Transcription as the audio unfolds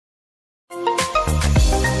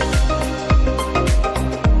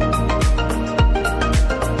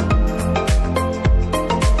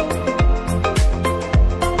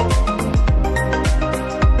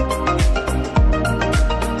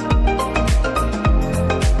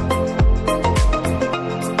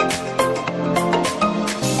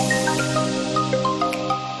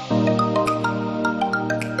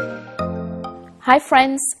Hi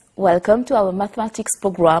friends, welcome to our mathematics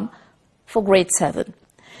program for grade 7.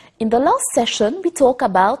 In the last session, we talked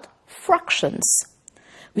about fractions.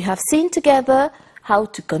 We have seen together how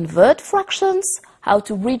to convert fractions, how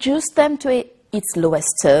to reduce them to its lowest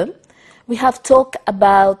term. We have talked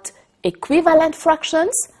about equivalent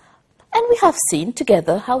fractions, and we have seen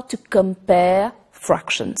together how to compare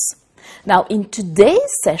fractions. Now, in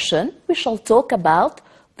today's session, we shall talk about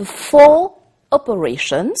the 4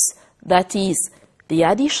 operations, that is, the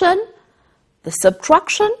addition, the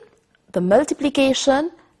subtraction, the multiplication,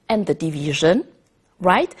 and the division,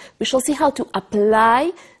 right? We shall see how to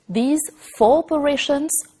apply these 4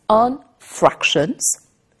 operations on fractions.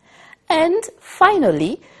 And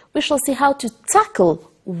finally, we shall see how to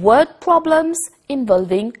tackle word problems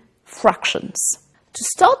involving fractions. To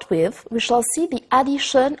start with, we shall see the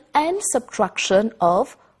addition and subtraction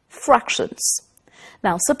of fractions.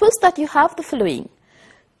 Now, suppose that you have the following: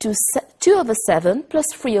 2 over 7 plus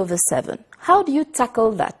 3 over 7. How do you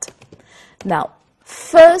tackle that? Now,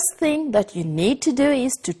 first thing that you need to do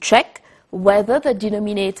is to check whether the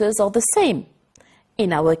denominators are the same.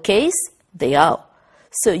 In our case, they are.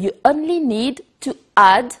 So you only need to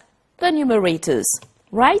add the numerators,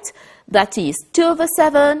 right? That is 2 over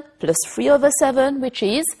 7 plus 3 over 7, which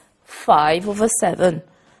is 5 over 7.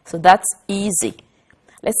 So that's easy.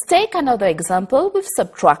 Let's take another example with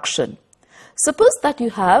subtraction. Suppose that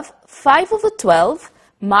you have 5 over 12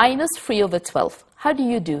 minus 3 over 12. How do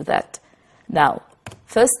you do that? Now,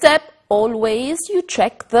 first step, always you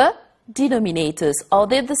check the denominators. Are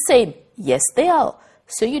they the same? Yes, they are.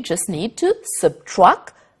 So you just need to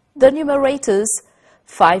subtract the numerators.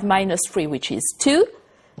 5 minus 3, which is 2,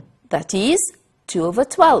 that is 2 over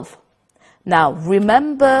 12. Now,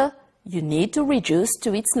 remember, you need to reduce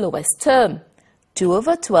to its lowest term. 2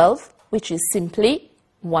 over 12, which is simply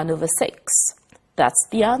 1 over 6. That's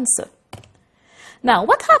the answer. Now,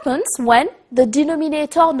 what happens when the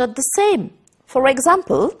denominator are not the same? For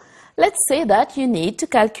example, let's say that you need to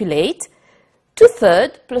calculate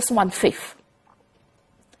 2/3 plus 1/5.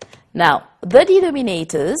 Now, the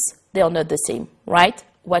denominators, they are not the same, right?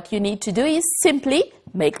 What you need to do is simply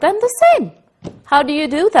make them the same. How do you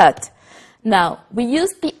do that? Now, we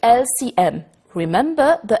use the LCM.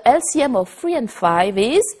 Remember, the LCM of 3 and 5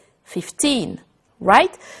 is 15.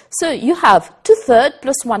 Right? So you have 2/3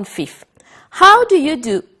 plus 1/5. How do you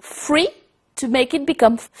do 3 to make it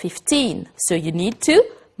become 15? So you need to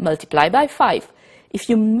multiply by 5. If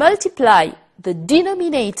you multiply the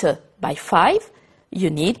denominator by 5,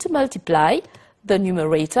 you need to multiply the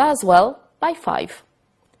numerator as well by 5.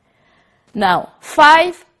 Now,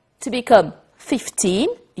 5 to become 15,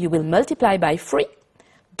 you will multiply by 3.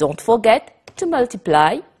 Don't forget to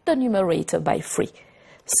multiply the numerator by 3.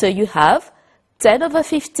 So you have 10 over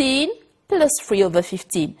 15 plus 3 over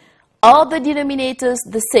 15. Are the denominators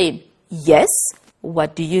the same? Yes.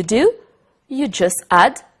 What do? You just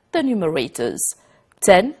add the numerators.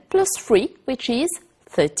 10 plus 3, which is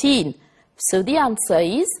 13. So the answer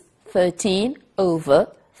is 13 over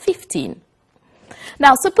 15.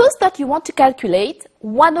 Now, suppose that you want to calculate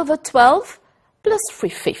 1 over 12 plus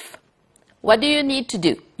 3/5. What do you need to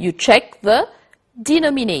do? You check the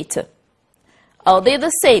denominator. Are they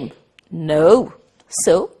the same? No.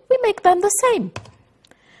 So we make them the same.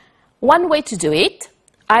 One way to do it,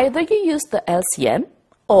 either you use the LCM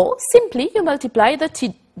or simply you multiply the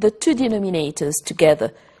 2 denominators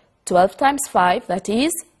together. 12 times 5, that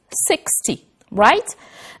is 60, right?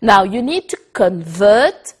 Now you need to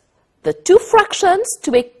convert the 2 fractions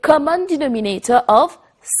to a common denominator of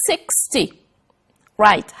 60.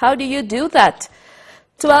 Right, how do you do that?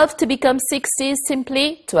 12 to become 60 is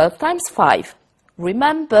simply 12 times 5.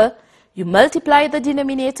 Remember, you multiply the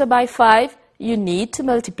denominator by 5, you need to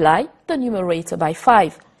multiply the numerator by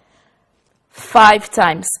 5. 5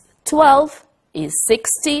 times 12 is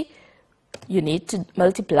 60. You need to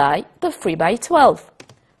multiply the 3 by 12.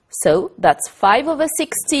 So that's 5 over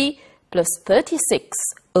 60 plus 36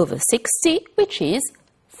 over 60, which is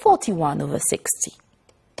 41 over 60.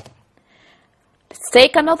 Let's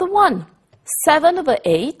take another one. 7 over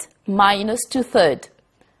 8 minus 2/3.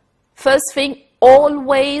 First thing,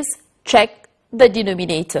 always check the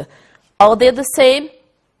denominator. Are they the same?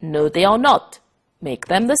 No, they are not. Make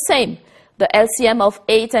them the same. The LCM of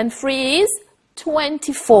 8 and 3 is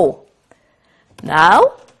 24. Now,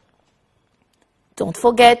 don't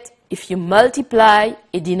forget, if you multiply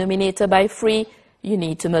a denominator by 3, you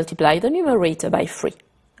need to multiply the numerator by 3.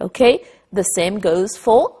 Okay? The same goes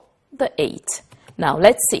for the 8. Now,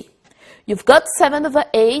 let's see. You've got 7 over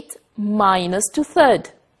 8 minus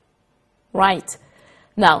 2/3. Right.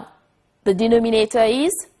 Now, the denominator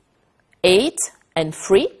is 8 and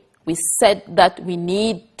 3. We said that we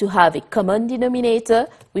need to have a common denominator,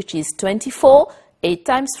 which is 24, 8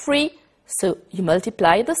 times 3, so you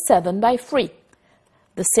multiply the 7 by 3.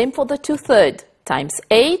 The same for the 2/3, times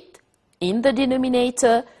 8 in the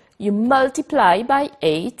denominator, you multiply by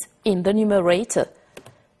 8 in the numerator.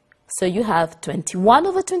 So you have 21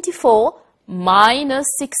 over 24 minus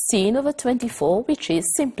 16 over 24, which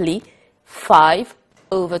is simply 5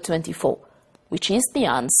 over 24, which is the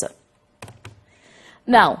answer.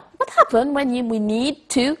 Now, what happens when we need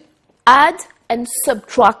to add and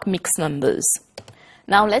subtract mixed numbers?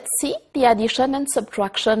 Now, let's see the addition and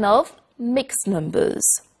subtraction of mixed numbers,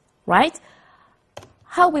 right?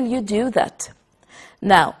 How will you do that?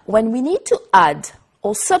 Now, when we need to add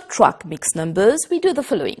or subtract mixed numbers, we do the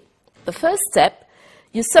following. The first step,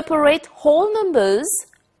 you separate whole numbers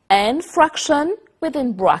and fraction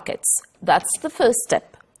within brackets. That's the first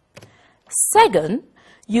step. Second,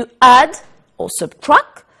 you add or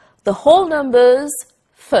subtract the whole numbers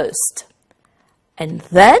first. And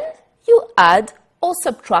then you add or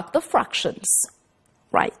subtract the fractions.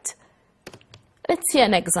 Right. Let's see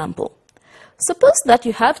an example. Suppose that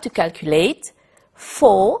you have to calculate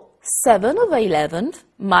 4 7 over 11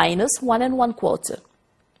 minus 1 1/4.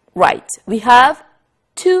 Right. We have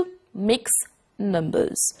two mixed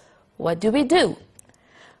numbers. What do we do?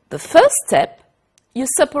 The first step, you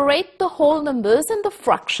separate the whole numbers and the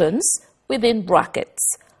fractions within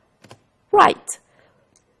brackets. Right.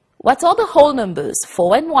 What are the whole numbers?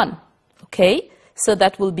 4 and 1. Okay, so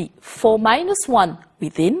that will be 4 minus 1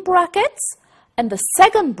 within brackets, and the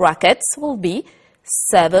second brackets will be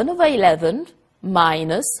 7 over 11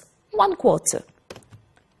 minus 1/4.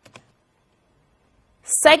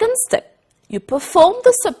 Second step, you perform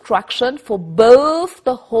the subtraction for both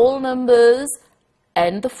the whole numbers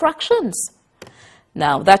and the fractions.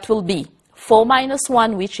 Now that will be 4 minus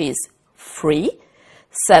 1, which is 3,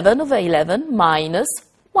 7 over 11 minus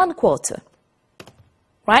 1/4.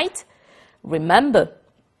 Right? Remember,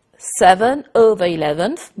 7 over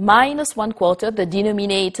 11 minus 1/4, the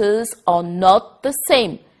denominators are not the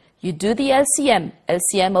same. You do the LCM.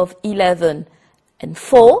 LCM of 11 and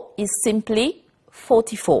 4 is simply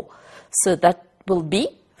 44. So that will be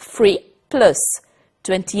 3 plus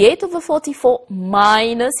 28 over 44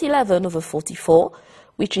 minus 11 over 44,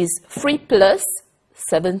 which is 3 plus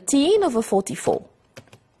 17 over 44.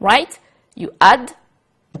 Right? You add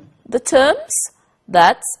the terms,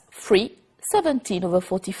 that's 3 17 over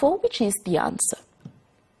 44, which is the answer.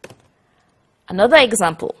 Another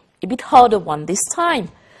example, a bit harder one this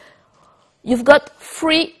time. You've got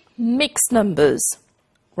 3 mixed numbers,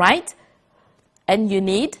 right? And you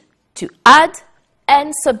need to add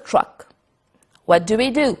and subtract. What do we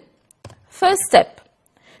do? First step,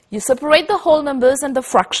 you separate the whole numbers and the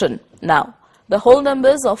fraction. Now, the whole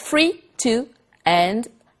numbers are 3, 2, and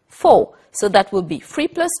 4. So that will be 3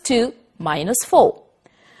 plus 2 minus 4.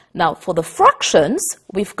 Now, for the fractions,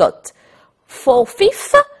 we've got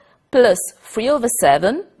 4/5 plus 3 over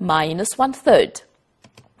 7 minus 1/3.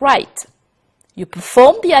 Right. You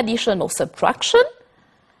perform the addition or subtraction.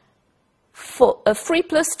 3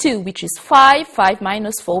 plus 2, which is 5, 5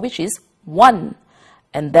 minus 4, which is 1.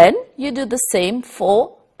 And then you do the same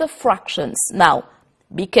for the fractions. Now,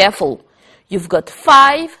 be careful. You've got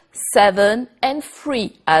 5, 7, and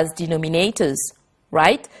 3 as denominators,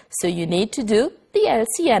 right? So you need to do the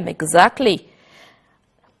LCM exactly.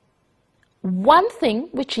 One thing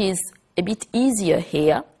which is a bit easier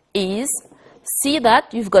here is, see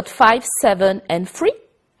that you've got 5, 7, and 3,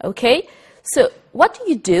 okay? So what do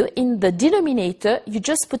you do in the denominator? You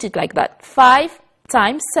just put it like that, 5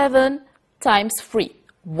 times 7 times 3.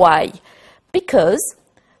 Why? Because,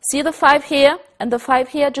 see the 5 here and the 5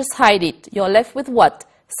 here, just hide it. You're left with what?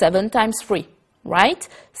 7 times 3, right?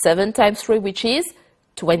 7 times 3, which is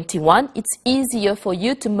 21. It's easier for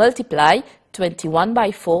you to multiply 21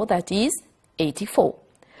 by 4, that is 84.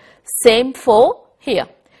 Same for here.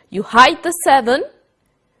 You hide the 7,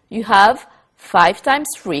 you have 5 times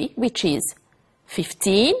 3, which is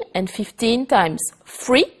 15, and 15 times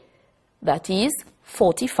 3, that is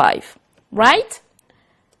 45, right?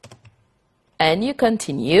 And you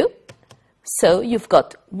continue. So you've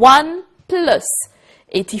got 1 plus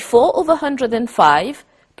 84 over 105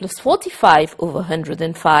 plus 45 over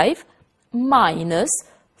 105 minus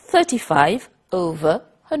 35 over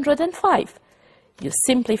 105. You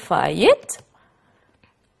simplify it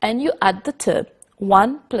and you add the term.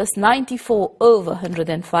 1 plus 94 over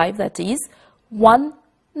 105, that is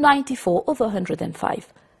 194 over 105.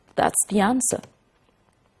 That's the answer.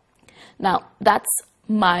 Now, that's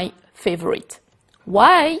my favorite.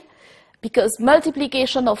 Why? Because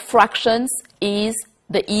multiplication of fractions is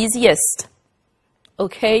the easiest.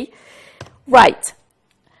 okay? Right.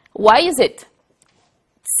 Why is it?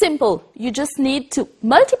 Simple. You just need to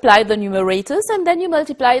multiply the numerators and then you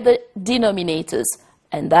multiply the denominators.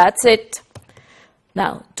 And that's it.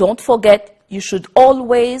 Now, don't forget, you should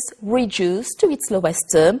always reduce to its lowest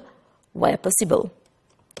term where possible.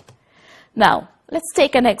 Now, let's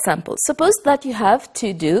take an example. Suppose that you have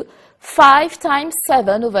to do 5 times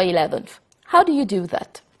 7 over 11. How do you do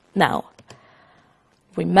that? Now,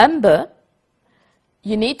 remember,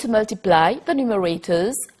 you need to multiply the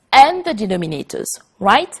numerators and the denominators,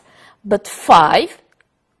 right? But 5,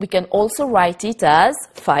 we can also write it as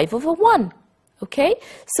 5 over 1, okay?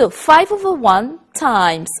 So 5 over 1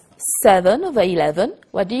 times 7 over 11,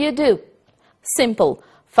 what do you do? Simple.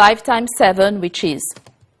 5 times 7, which is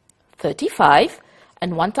 35,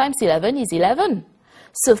 and 1 times 11 is 11.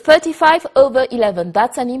 So 35 over 11,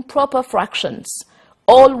 that's an improper fraction.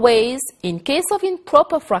 Always, in case of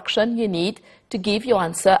improper fraction, you need to give your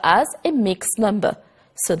answer as a mixed number.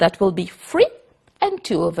 So that will be 3 and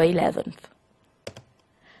 2 over 11.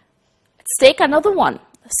 Let's take another one.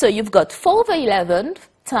 So you've got 4 over 11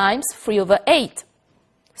 times 3 over 8.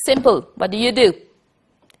 Simple. What do?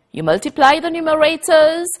 You multiply the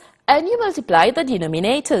numerators and you multiply the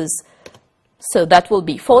denominators. So that will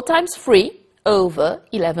be 4 times 3 over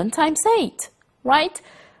 11 times 8, right?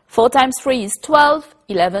 4 times 3 is 12,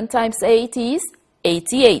 11 times 8 is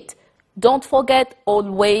 88. Don't forget,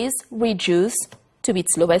 always reduce to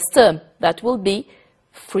its lowest term. That will be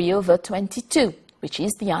 3 over 22, which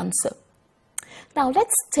is the answer. Now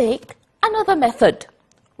let's take another method,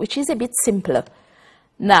 which is a bit simpler.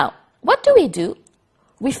 Now, what do?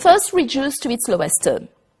 We first reduce to its lowest term.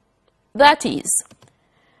 That is,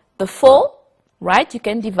 the 4, right? You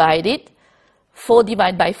can divide it. 4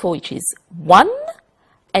 divided by 4, which is 1,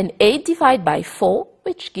 and 8 divided by 4,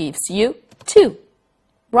 which gives you 2,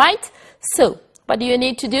 right? So, what do you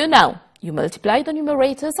need to do now? You multiply the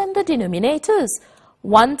numerators and the denominators.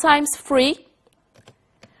 1 times 3,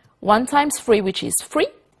 which is 3,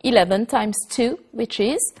 11 times 2, which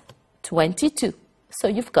is 22. So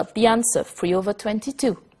you've got the answer, 3 over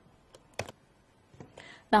 22.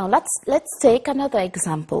 Now let's take another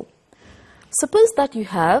example. Suppose that you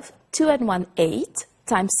have 2 and 1/8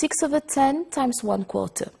 times 6 over 10 times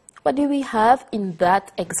 1/4. What do we have in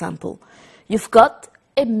that example? You've got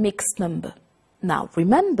a mixed number. Now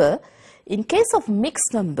remember, in case of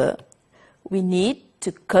mixed number, we need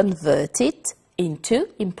to convert it into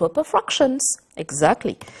improper fractions.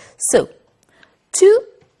 Exactly. So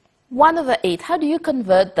 1 over 8, how do you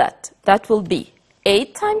convert that? That will be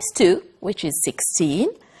 8 times 2, which is 16,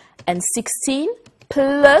 and 16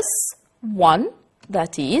 plus 1,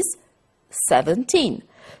 that is 17.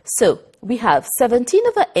 So we have 17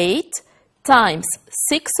 over 8 times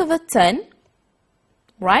 6 over 10,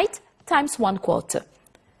 right, times 1/4.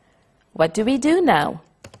 What do we do now?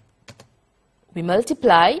 We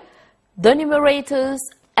multiply the numerators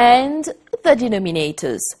and the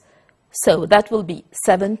denominators. So that will be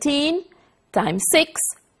 17 times 6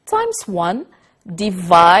 times 1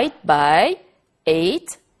 divided by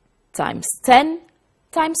 8 times 10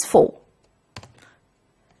 times 4.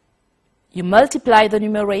 You multiply the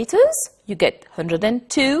numerators, you get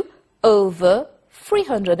 102 over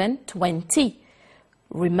 320.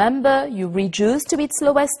 Remember, you reduce to its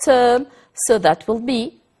lowest term, so that will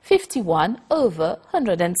be 51 over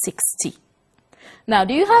 160. Now,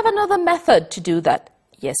 do you have another method to do that?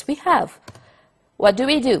 Yes, we have. What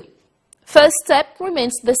do? First step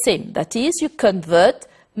remains the same. That is, you convert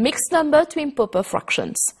mixed number to improper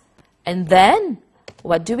fractions. And then,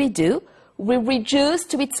 what do? We reduce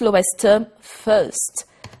to its lowest term first.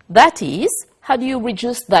 That is, how do you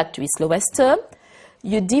reduce that to its lowest term?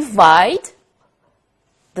 You divide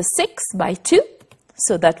the 6 by 2,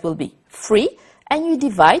 so that will be 3, and you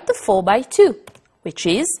divide the 4 by 2, which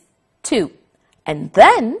is 2. And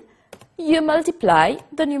then you multiply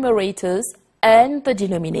the numerators and the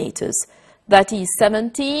denominators. That is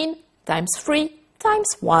 17 times 3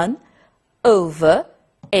 times 1 over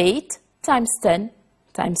 8 times 10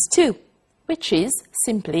 times 2, which is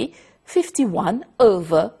simply 51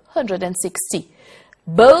 over 160.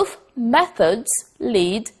 Both methods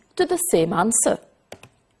lead to the same answer.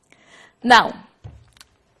 Now,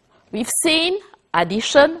 we've seen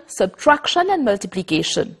addition, subtraction, and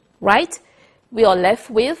multiplication, right? We are left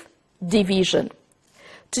with division.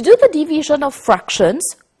 To do the division of fractions,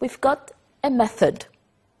 we've got a method.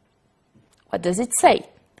 What does it say?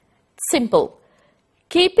 Simple.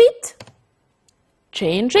 Keep it,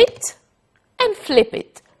 change it, and flip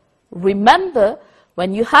it. Remember,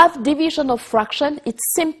 when you have division of fraction,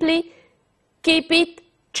 it's simply keep it,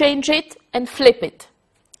 change it, and flip it.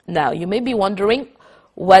 Now, you may be wondering,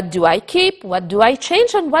 What do I keep? What do I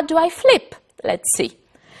change? And what do I flip? Let's see.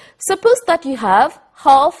 Suppose that you have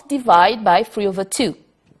half divided by 3/2.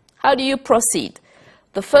 How do you proceed?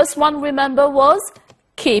 The first one, remember, was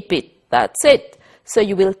keep it. That's it. So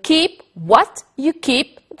you will keep what? You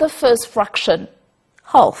keep the first fraction,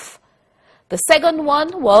 half. The second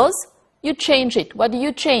one was you change it. What do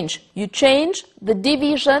you change? You change the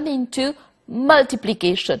division into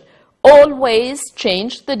multiplication. Always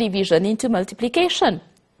change the division into multiplication.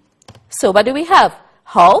 So what do we have?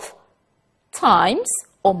 Half times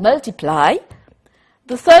or multiply.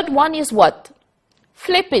 The third one is what?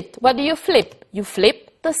 Flip it. What do you flip? You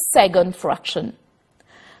flip the second fraction.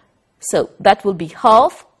 So that will be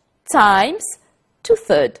half times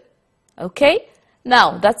 2/3. Okay?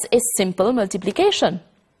 Now that's a simple multiplication,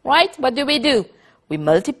 right? What do? We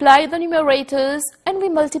multiply the numerators and we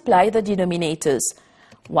multiply the denominators.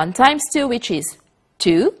 1 times 2, which is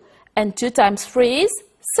 2, and 2 times 3 is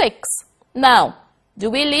 6. Now, do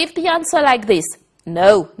we leave the answer like this?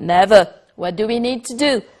 No, never. What do we need to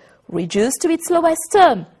do? Reduce to its lowest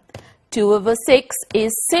term. 2/6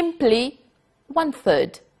 is simply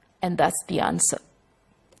 1/3, and that's the answer.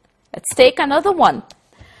 Let's take another one.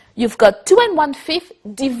 You've got 2 1/5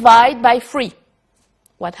 divided by 3.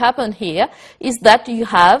 What happened here is that you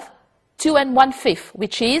have 2 1/5,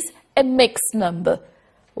 which is a mixed number.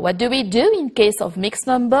 What do we do in case of mixed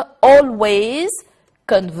number? Always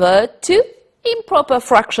convert to improper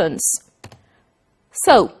fractions.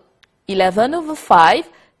 So, 11/5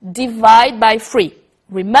 divided by 3.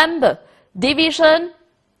 Remember, division,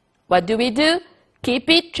 what do? Keep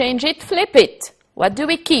it, change it, flip it. What do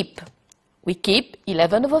we keep? We keep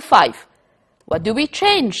 11/5. What do we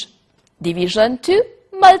change? Division to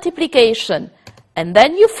multiplication. And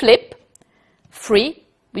then you flip 3,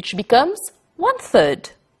 which becomes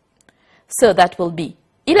 1/3. So that will be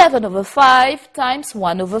 11/5 times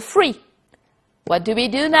 1/3. What do we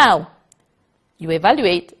do now? You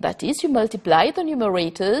evaluate, that is, you multiply the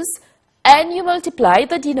numerators and you multiply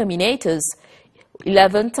the denominators.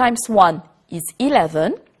 11 times 1 is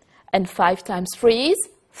 11, and 5 times 3 is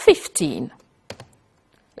 15.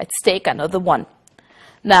 Let's take another one.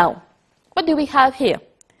 Now, what do we have here?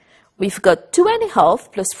 We've got 2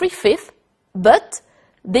 1/2 plus 3/5, but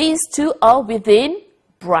these two are within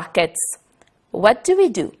brackets. What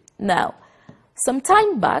do? Now, some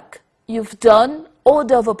time back, you've done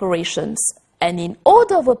order of operations. And in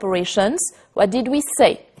order of operations, what did we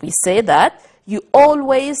say? We say that you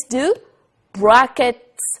always do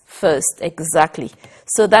brackets first, exactly.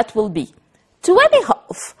 So that will be 2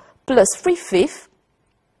 1/2 plus 3/5.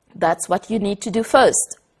 That's what you need to do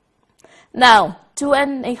first. Now, 2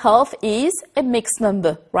 1/2 is a mixed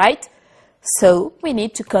number, right? So we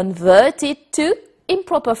need to convert it to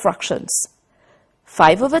improper fractions.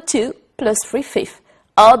 5/2 plus 3/5.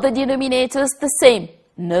 Are the denominators the same?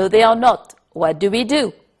 No, they are not. What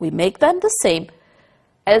do? We make them the same.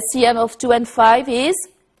 LCM of 2 and 5 is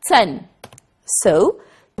 10. So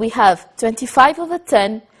we have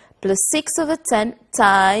 25/10 plus 6/10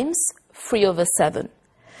 times 3/7.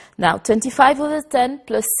 Now 25/10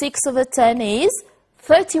 plus 6/10 is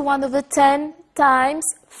 31/10 times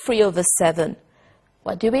 3/7.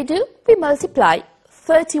 What do? We multiply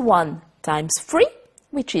 31 times 3,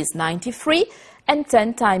 which is 93, and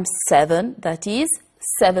 10 times 7, that is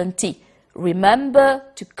 70. Remember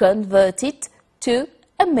to convert it to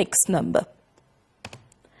a mixed number.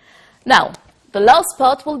 Now, the last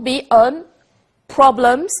part will be on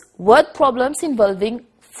problems, word problems involving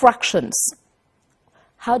fractions.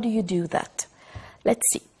 How do you do that? Let's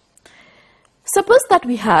see. Suppose that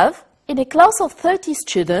we have, in a class of 30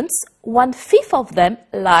 students, 1/5 of them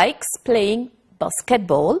likes playing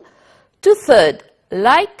basketball, 2/3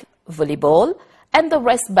 like volleyball, and the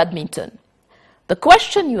rest badminton. The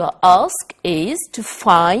question you are asked is to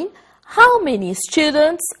find how many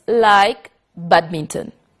students like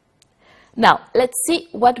badminton. Now, let's see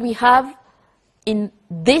what we have in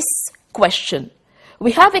this question.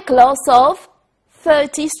 We have a class of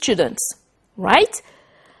 30 students, right?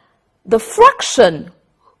 The fraction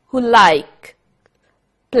who like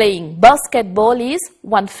playing basketball is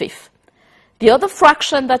 1/5. The other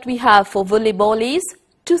fraction that we have for volleyball is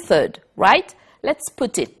 2/3, right? Let's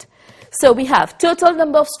put it. So we have total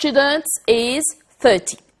number of students is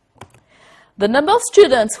 30. The number of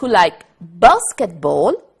students who like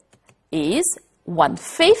basketball is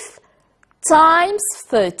 1/5 times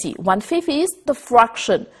 30. 1/5 is the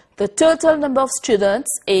fraction. The total number of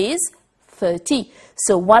students is 30.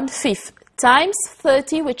 So 1/5 times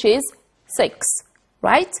 30, which is 6,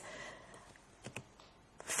 right?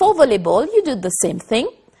 For volleyball, you do the same thing.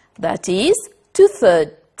 That is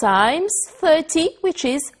 2/3 times 30, which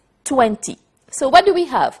is 20. So what do we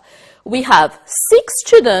have? We have 6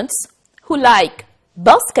 students who like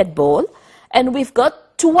basketball, and we've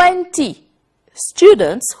got 20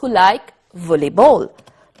 students who like volleyball.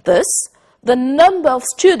 Thus, the number of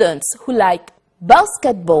students who like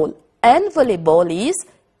basketball and volleyball is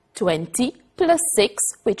 20 plus 6,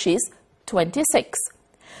 which is 26.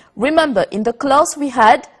 Remember, in the class we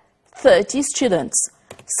had 30 students.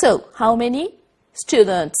 So, how many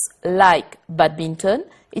students like badminton?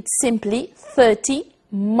 It's simply 30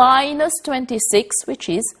 minus 26, which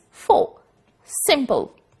is 4.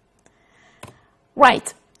 Simple.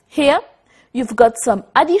 Right, here you've got some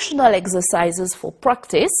additional exercises for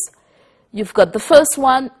practice. You've got the first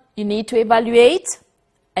one, you need to evaluate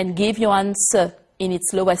and give your answer in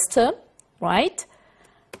its lowest term, right?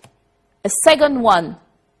 A second one,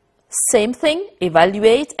 same thing,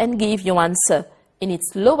 evaluate and give your answer in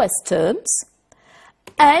its lowest terms.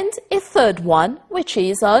 And a third one, which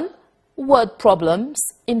is on word problems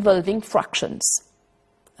involving fractions.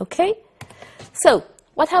 Okay? So,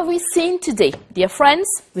 what have we seen today? Dear friends,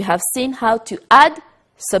 we have seen how to add,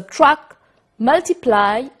 subtract,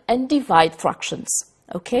 multiply and divide fractions.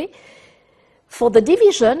 Okay? For the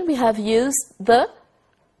division, we have used the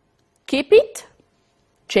keep it,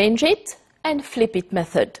 change it and flip it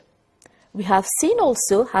method. We have seen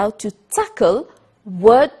also how to tackle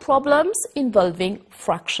word problems involving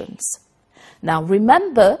fractions. Now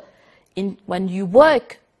remember, when you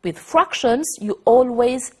work with fractions, you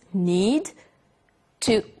always need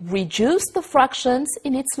to reduce the fractions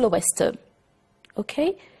in its lowest term.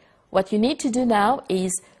 Okay? What you need to do now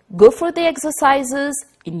is go through the exercises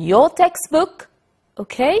in your textbook,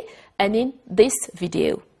 okay, and in this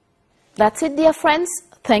video. That's it, dear friends.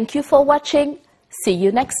 Thank you for watching. See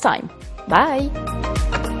you next time. Bye.